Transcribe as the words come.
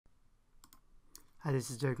Hi,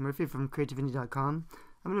 this is Derek Murphy from creativindie.com.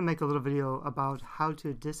 I'm going to make a little video about how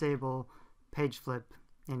to disable page flip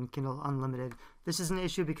in Kindle Unlimited. This is an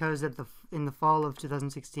issue because in the fall of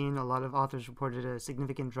 2016, a lot of authors reported a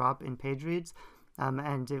significant drop in page reads,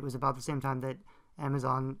 and it was about the same time that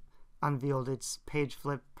Amazon unveiled its page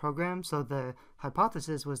flip program. So the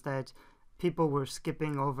hypothesis was that people were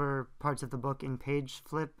skipping over parts of the book in page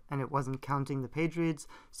flip and it wasn't counting the page reads,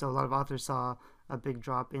 so a lot of authors saw a big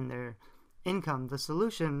drop in their income. The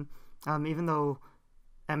solution, even though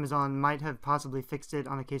Amazon might have possibly fixed it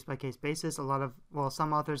on a case-by-case basis,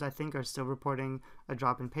 some authors I think are still reporting a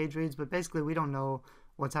drop in page reads, but basically we don't know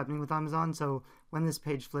what's happening with Amazon. So when this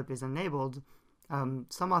page flip is enabled,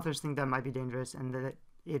 some authors think that might be dangerous and that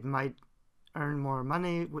it might earn more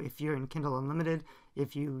money if you're in Kindle Unlimited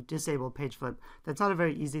if you disable page flip. That's not a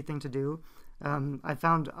very easy thing to do. I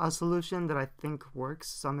found a solution that I think works,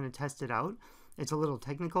 so I'm going to test it out. It's a little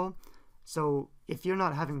technical. So if you're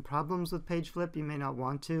not having problems with page flip, you may not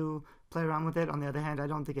want to play around with it. On the other hand, I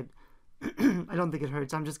don't think it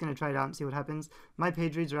hurts. I'm just going to try it out and see what happens. My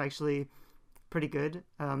page reads are actually pretty good,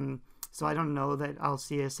 so I don't know that I'll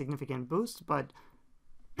see a significant boost, but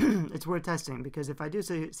it's worth testing, because if I do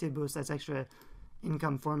see a boost, that's extra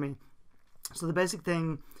income for me. So the basic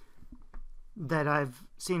thing that I've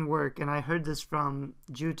seen work, and I heard this from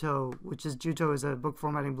Juto, Juto is a book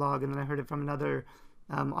formatting blog, and then I heard it from another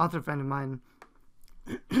author friend of mine,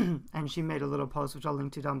 and she made a little post which I'll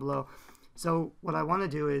link to down below. So what I want to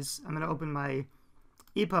do is I'm going to open my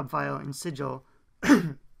EPUB file in Sigil.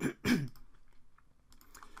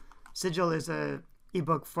 Sigil is a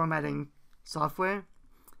ebook formatting software,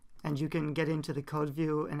 and you can get into the code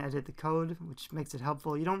view and edit the code, which makes it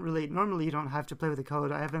helpful. Normally you don't have to play with the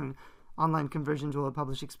code. I have an online conversion tool at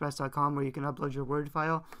publishexpress.com where you can upload your Word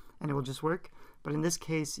file and it will just work. But in this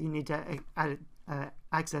case, you need to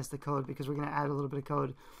access the code, because we're going to add a little bit of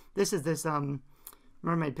code. This is this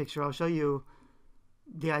mermaid picture. I'll show you.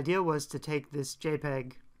 The idea was to take this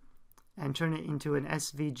JPEG and turn it into an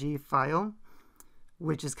SVG file,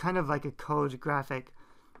 which is kind of like a code graphic.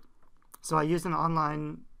 So I used an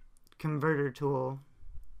online converter tool,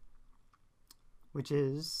 which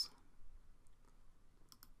is,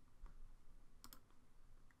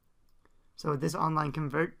 so this online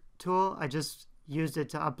convert tool, I just used it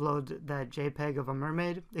to upload that JPEG of a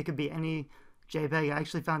mermaid. It could be any JPEG. I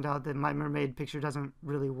actually found out that my mermaid picture doesn't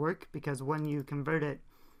really work, because when you convert it,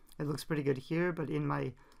 it looks pretty good here, but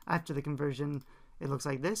after the conversion, it looks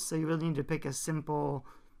like this. So you really need to pick a simple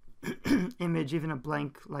image, even a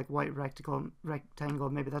blank like white rectangle.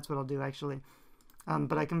 Maybe that's what I'll do actually.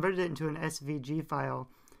 But I converted it into an SVG file,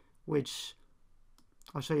 which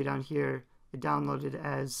I'll show you down here. It downloaded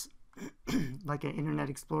as like an Internet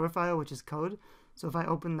Explorer file, which is code. So if I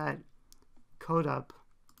open that code up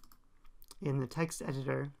in the text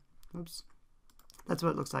editor, oops, that's what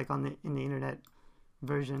it looks like in the internet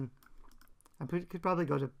version. I could probably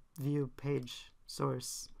go to view page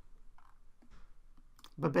source,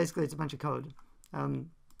 but basically it's a bunch of code.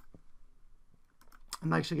 I'm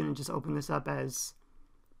actually going to just open this up as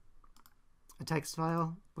a text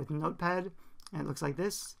file with Notepad, and it looks like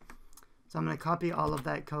this. So I'm going to copy all of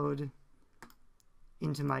that code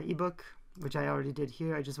into my ebook, which I already did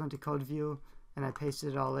here. I just went to code view and I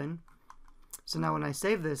pasted it all in. So now when I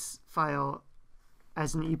save this file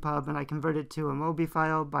as an EPUB and I convert it to a MOBI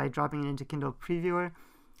file by dropping it into Kindle Previewer,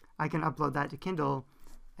 I can upload that to Kindle,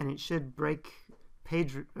 and it should break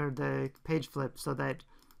the page flip, so that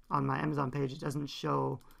on my Amazon page it doesn't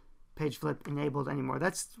show page flip enabled anymore.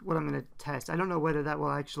 That's what I'm going to test. I don't know whether that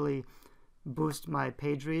will actually boost my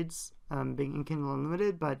page reads being in Kindle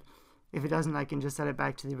Unlimited, but if it doesn't, I can just set it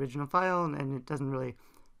back to the original file, and it doesn't really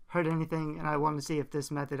hurt anything. And I want to see if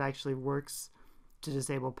this method actually works to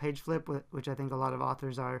disable page flip, which I think a lot of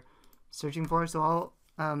authors are searching for. So I'll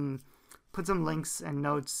put some links and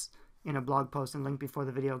notes in a blog post and link before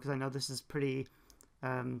the video, because I know this is pretty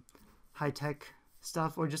high-tech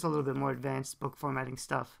stuff, or just a little bit more advanced book formatting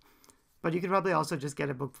stuff. But you could probably also just get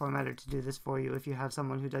a book formatter to do this for you if you have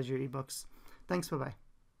someone who does your ebooks. Thanks, bye-bye.